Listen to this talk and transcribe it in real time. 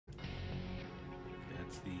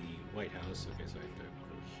That's the White House. Okay, so I have to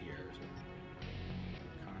go here. So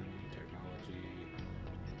economy, technology.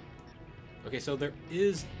 Okay, so there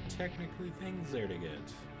is technically things there to get.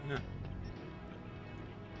 Yeah.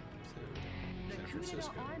 So, San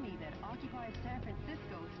Francisco. The army that occupies San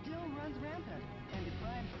Francisco still runs rampant and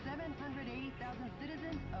deprives 780,000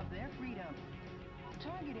 citizens of their freedom.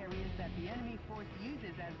 Target areas that the enemy force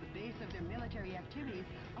uses as the base of their military activities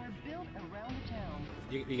are built around the town.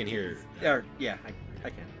 You can hear. Yeah, I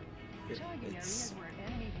can. Target areas where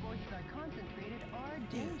enemy forces are concentrated are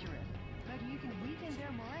dangerous, but you can weaken their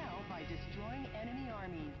morale by destroying enemy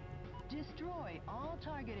armies. Destroy all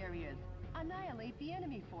target areas, annihilate the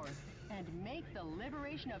enemy force, and make the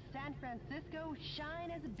liberation of San Francisco shine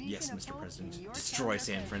as a beacon Yes, of Mr. hope in President. your Destroy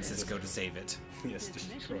San counter-offensive. Francisco to save it. Yes, This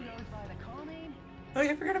destroy. mission goes by the call name Oh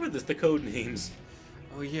yeah, I forgot about this. The code names.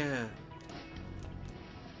 Oh yeah.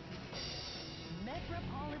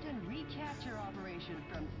 Metropolitan Recapture Operation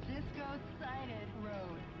from Cisco Sided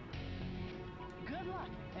Road. Good luck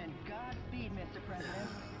and Godspeed, Mr. President.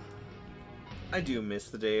 I do miss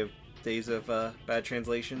the days of bad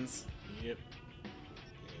translations, Yep.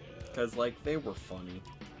 because like they were funny.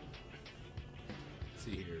 Let's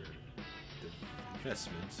see here. The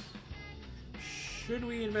investments. Should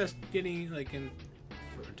we invest getting like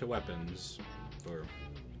to weapons or?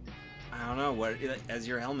 I don't know what as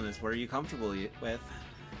your helmetist, what are you comfortable with?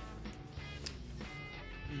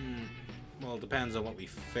 Well, it depends on what we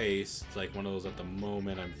face. It's like one of those at the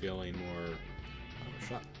moment. I'm feeling more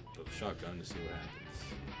of a shotgun to see what happens.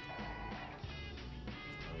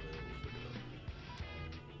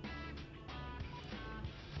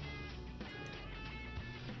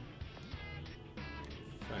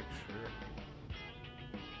 Manufacture.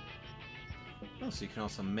 Oh, so you can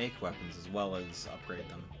also make weapons as well as upgrade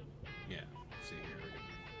them. Yeah. Let's see here.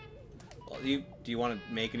 Well, do you want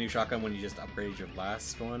to make a new shotgun when you just upgraded your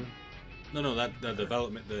last one? No. That the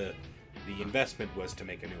development, the investment was to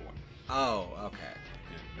make a new one. Oh, okay.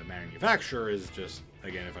 And the manufacturer is just,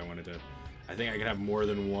 again, if I wanted to, I think I can have more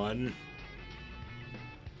than one.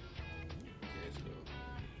 Okay, so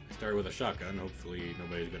I started with a shotgun. Hopefully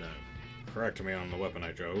nobody's gonna correct me on the weapon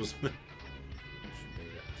I chose. So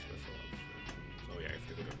yeah, I have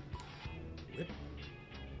to go to whip.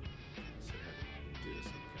 So I have to do this.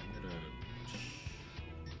 Okay, I'm gonna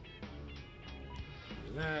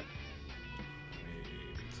do that.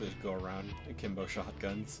 Maybe. So just go around akimbo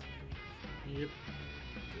shotguns. Yep.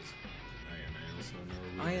 I also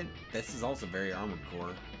know. This is also very Armored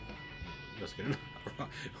Core.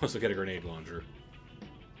 Also get a grenade launcher.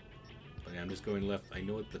 But yeah, I'm just going left. I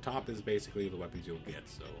know what the top is basically the weapons you'll get,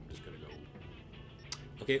 so I'm just gonna go.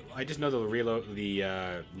 Okay, I just know the reload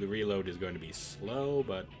is going to be slow,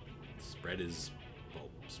 but spread is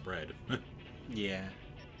spread. Yeah.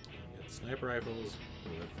 Got sniper rifles.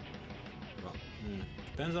 Well,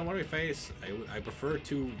 depends on what we face. I prefer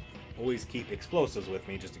to always keep explosives with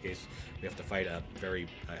me just in case we have to fight a very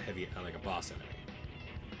heavy, like a boss enemy.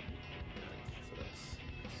 So that's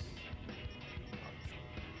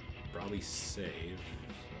probably save.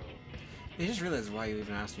 So I just realized why you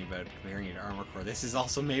even asked me about comparing it to Armored Core. This is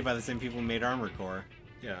also made by the same people who made Armored Core.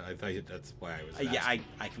 yeah, I thought that's why I was. Yeah,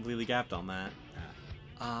 I completely gapped on that.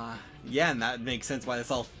 Yeah. Yeah, and that makes sense why this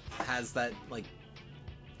all has that like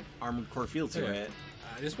Armored Core feel to Yeah. it.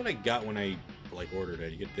 This is what I got when I ordered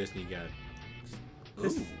it. You get this, and you got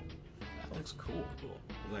this. Ooh, that looks cool. Cool.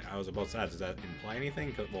 Like I was about to say, does that imply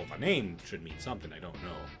anything? 'Cause, well, if a name should mean something, I don't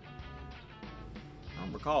know. I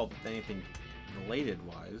don't recall anything related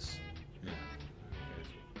wise. Yeah. Okay, so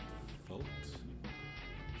fault. Let's go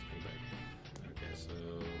back. Okay, so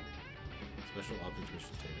special objects,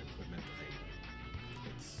 mission statement, equipment.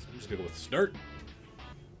 I'm just gonna go with start.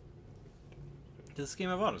 Does this game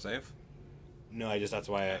have autosave? No, that's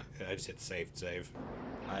why I just hit save.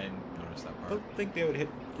 I didn't notice that I part. don't think they would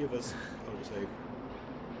give us autosave.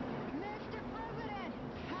 Mr. President,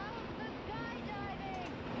 how's the skydiving?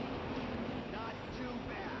 Not too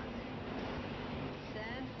bad.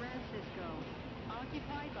 San Francisco,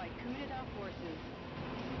 occupied by coup d'etat forces,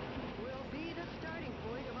 will be the starting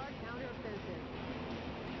point of our counteroffensive.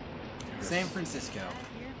 San Francisco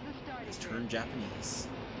And here's the starting has grid. turned Japanese.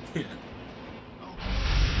 Yeah.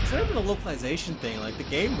 It's not even a localization thing. Like the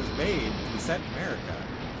game was made to be set in America,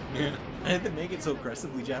 Yeah. and they make it so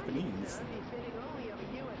aggressively Japanese. That'd be fitting only of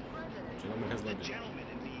a U.S. president. Gentleman has The landed. gentleman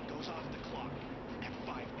in me goes off the clock at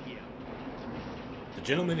 5 p.m. The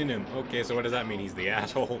gentleman in him. Okay, so what does that mean? He's the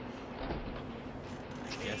asshole.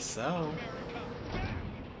 I guess so.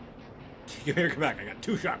 Take America back. I got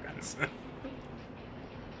 2 shotguns.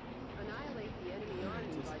 Annihilate the enemy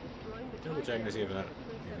army by destroying the Double checking to see if that. target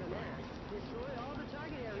areas. Destroy all the target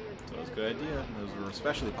was a good idea. Those were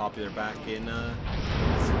especially popular back in when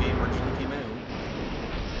this game originally came out.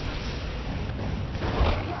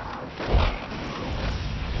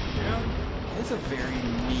 It's a very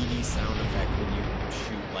meaty sound effect when you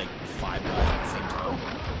shoot like 5 guys at the same time.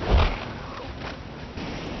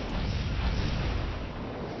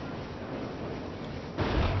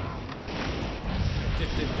 It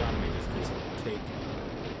just didn't dawn on me this doesn't take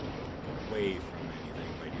away from anything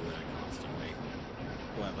if I do that constantly.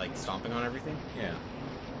 What, like stomping on everything? Yeah. I have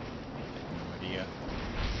no idea.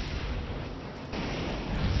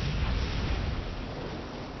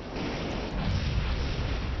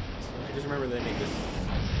 I just remember they make this.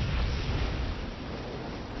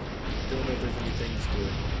 Don't know if there's any things to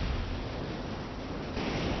it.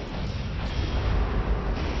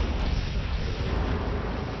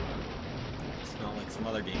 It's not like some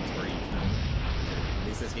other games where you can. At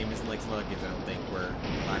least this game isn't like some other games, I don't think, where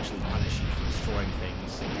it'll actually punish you for destroying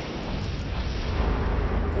things.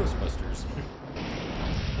 Ghostbusters.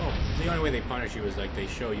 Well, the only way they punish you is like they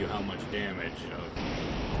show you how much damage it's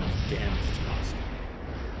costing.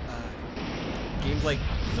 Games like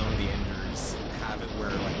Zone of the Enders have it where,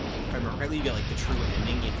 like, if I remember correctly, you get like the true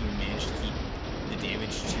ending if you manage to keep the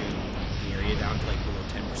damage to the area down to like below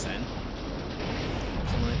 10%. Something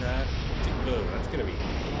like that. Oh, that's gonna be.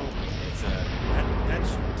 It's That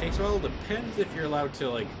takes a while. Depends if you're allowed to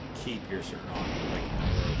like keep your certain on. Like,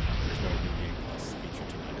 there's no New Game Plus feature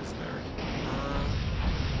tonight, is there?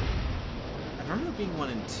 I remember there being 1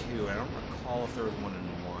 and 2. I don't recall if there was 1 and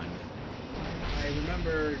 1. I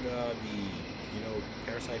remember the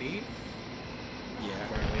Parasite Eve. Yeah.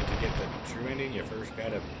 Apparently, to get the true ending, you first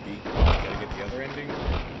gotta get the other ending.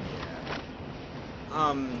 Yeah.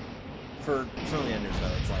 For some of the Enders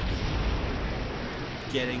though, it's like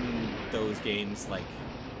getting those games like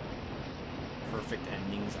perfect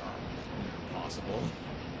endings are near impossible.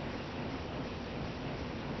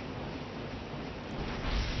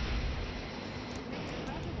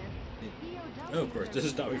 Oh, of course. This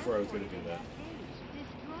is not before I was going to do that.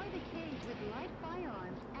 Destroy the cage with light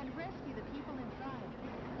firearms and rescue the people inside.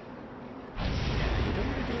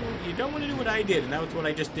 Yeah, you don't want to do what I did, and that was what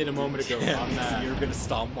I just did a moment ago. Yeah, on that. you're gonna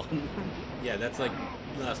stomp on them. Yeah, that's like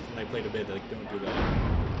last when I played a bit. Like, don't do that.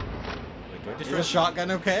 Wait, do I just Is a shotgun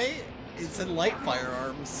okay? It said light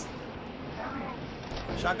firearms.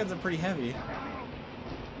 Shotguns are pretty heavy.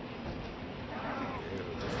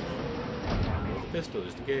 With a pistol,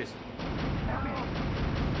 just in case. Some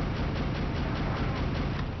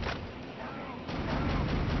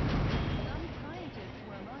scientists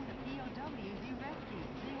were among the POWs you rescued.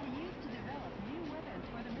 They were used to develop new weapons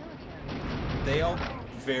for the military. They all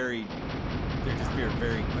they disappeared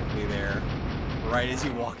very quickly there, right as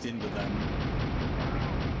you walked into them.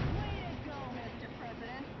 Way to go, Mr.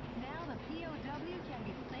 President. Now the POW can be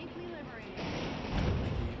safely liberated.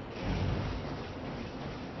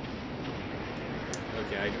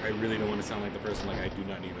 Okay, I really don't want to sound like the person. Like, I do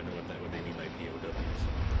not even know what they mean by POWs.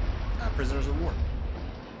 Prisoners of war.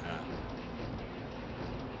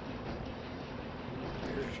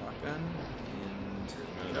 There's a shotgun, and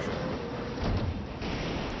Another shot.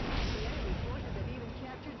 The enemy forces have even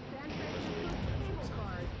captured San Francisco's cable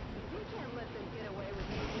cars. We can't let them get away with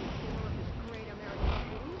using a symbol of this great American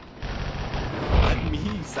city. that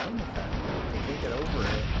me sound effect. I can't get over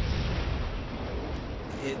it.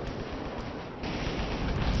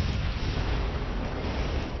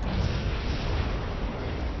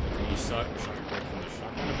 Can you shot like from the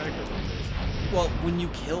shotgun effect or something? Well, when you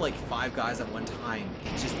kill like 5 guys at one time,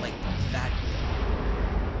 it's just like that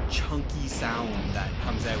chunky sound that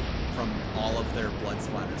comes out from all of their blood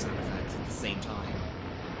splatter sound effects at the same time.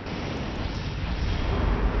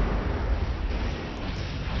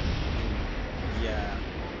 Yeah.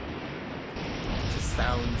 It just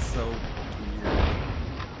sounds so weird.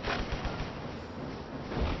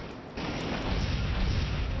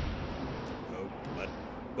 Oh,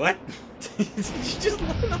 what? Did you just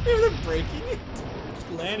land on there without breaking it?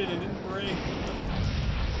 Just landed and didn't break.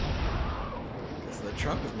 Because the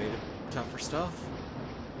trunk was made of tougher stuff.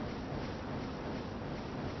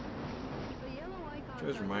 The yellow icons It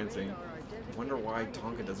always on the reminds me. radar are I wonder why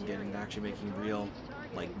Tonka doesn't get into actually making real,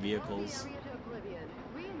 like, vehicles.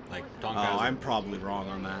 Like Oh, Tonka. I'm probably wrong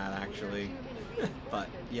on that, actually. But,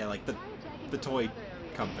 yeah, like, the toy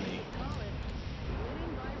company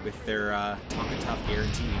with their Tonka Tough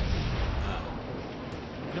guarantee.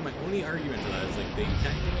 My only argument to that is like they kind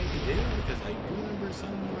of maybe did because I do remember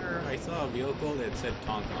somewhere I saw a vehicle that said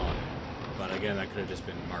Tonka on it, but again that could have just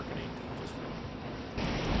been marketing just for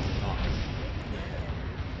Tonka.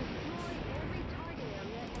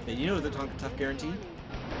 Yeah, you know the Tonka Tough guarantee?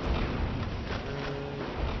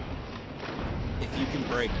 if you can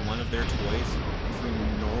break one of their toys through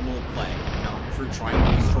normal play, not through trying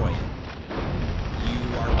to destroy it, you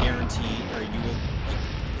are guaranteed, or you will, like,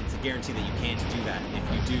 it's a guarantee that you can't do that. If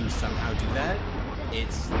you do somehow do that,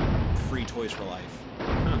 it's free toys for life.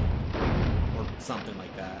 Huh. Or something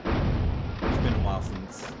like that. It's been a while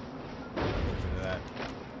since I looked into that.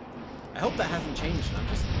 I hope that hasn't changed, and I'm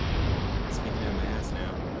just speaking out of my ass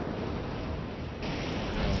now. I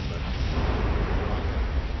don't know, but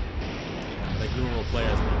like normal play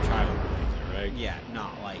as a child plays it, right? Yeah,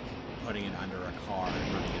 not like putting it under a car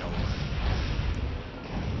and running it over.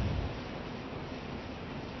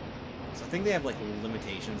 So I think they have like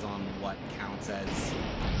limitations on what counts as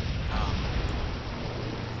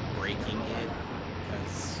breaking it,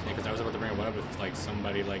 Because I was about to bring it up if like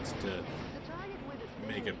somebody likes to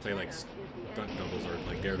make it play like stunt doubles or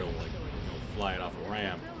like Daredevil, like fly it off a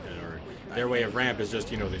ramp, or their way of ramp is just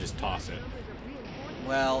they just toss it.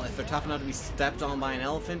 well, if they're tough enough to be stepped on by an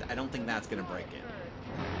elephant, I don't think that's gonna break it.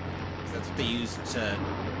 'Cause that's what they use to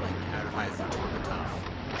like advertise their turbo tough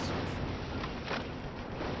stuff.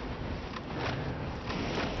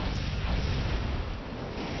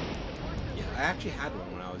 Yeah, I actually had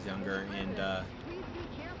one when I was younger, and it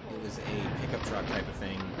was a pickup truck type of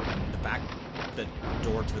thing. The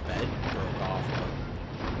door to the bed broke off,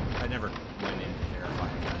 but I never went in to verify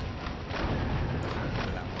that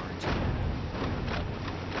under that warranty.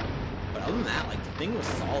 But other than that, like, the thing was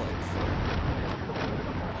solid for,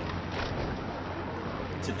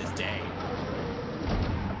 like, to this day.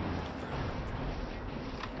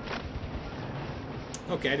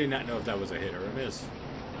 Okay, I did not know if that was a hit or a miss.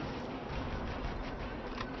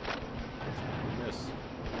 Miss.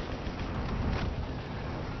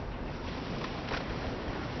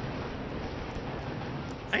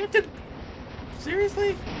 I have to...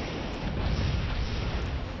 Seriously?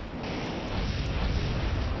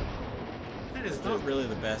 That is It's not really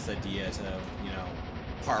the best idea to,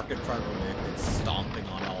 park in front of a rig that's stomping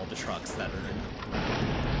on all the trucks that are in.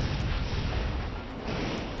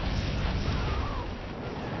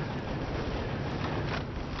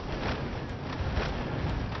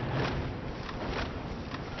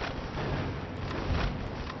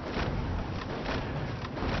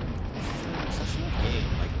 Such a good game.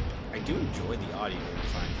 Like, I do enjoy the audio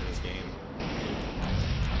design for this game.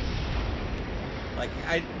 Like,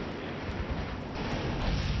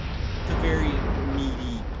 it's a very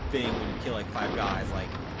meaty thing when you kill like 5 guys. Like,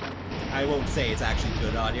 I won't say it's actually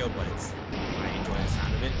good audio, but I enjoy the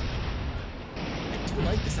sound of it. I do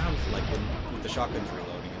like the sound for like with the shotguns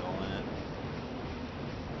reloading and all that.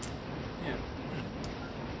 Yeah.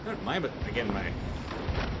 I don't mind, but again, my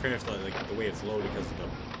pretty much like the way it's loaded because the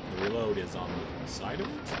reload is on the side of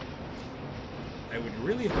it. I would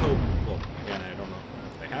really hope. Well, again, I don't know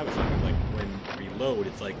if they have a shotgun. Like when reload,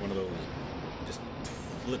 it's like one of those just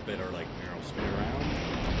flip it or like spin it around,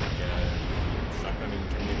 like shotgun in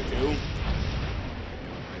Terminator 2.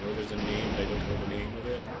 I know there's a name, but I don't know the name of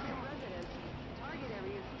it.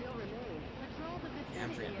 Yeah, I'm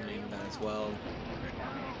forgetting the name of that as well.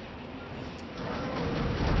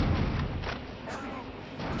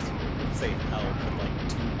 Say help with like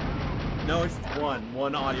 2. No, it's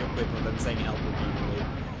one audio clip of them saying help repeatedly.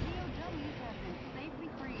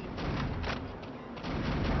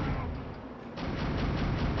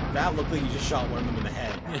 That looked like you just shot one of them in the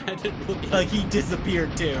head. Yeah, it didn't look Like he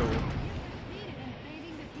disappeared too.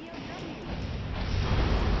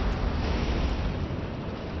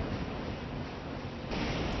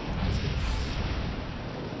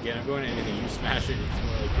 Again, I'm going to anything. You smash it, it's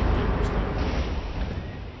more like you get more stuff.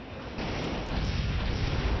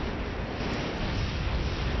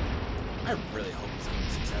 I really hope this game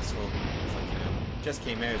is successful. It's like, just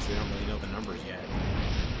came out, so we don't really know the numbers yet.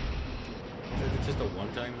 It's just a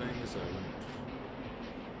one-time thing, so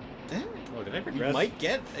oh, did I We progress? might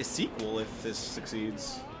get a sequel if this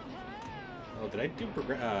succeeds. Oh, did I do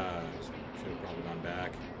progress? Should have probably gone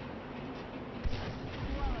back.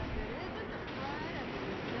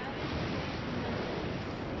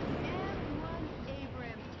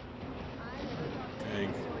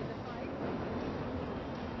 Tank.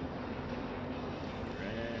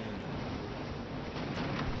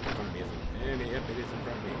 In front of me, isn't it? Yep, it is in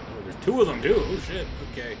front of me. Oh, there's 2 of them, too. Oh, shit.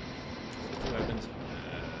 Okay. 2 weapons.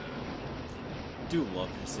 Do love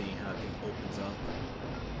to see how it opens up.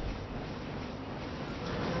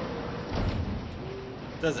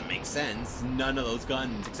 Doesn't make sense. None of those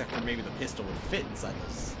guns, except for maybe the pistol, would fit inside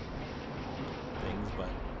those things, but...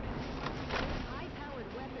 High-powered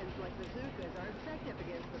weapons like bazookas are effective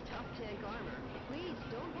against the tough tank armor. Please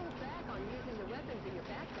don't hold back on using the weapons in your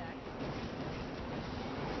backpack.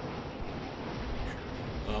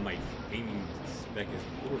 My aiming spec is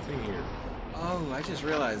a little thing here. Oh, I just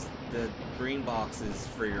realized the green box is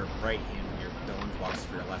for your right hand and the orange box is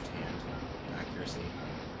for your left hand accuracy.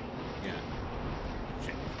 Yeah.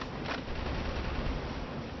 Shit.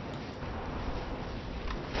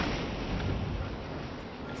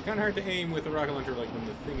 It's kind of hard to aim with a rocket launcher, like when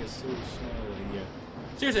the thing is so small and yet.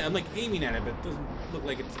 Seriously, I'm like aiming at it, but it doesn't look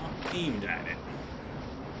like it's not aimed at it.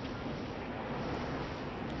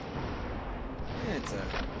 Yeah, it's a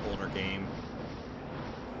older game.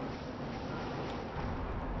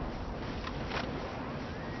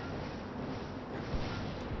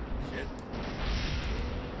 Shit.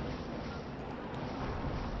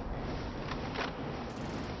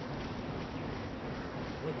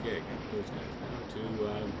 Okay, get those guys now to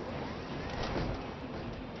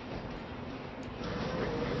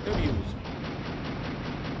W's.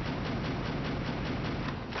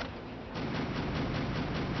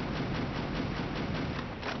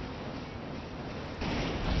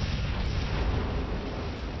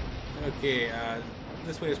 Okay,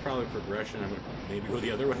 this way is probably progression. I'm gonna maybe go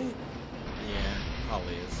the other way. Yeah,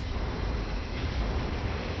 probably is.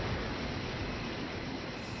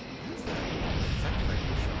 What is that effect that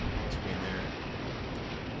keeps showing on the screen there?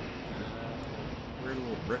 Weird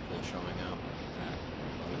little ripple showing up.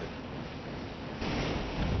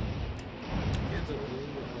 Yeah, I'm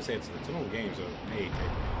gonna say it's an old game, so it may take a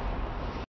while.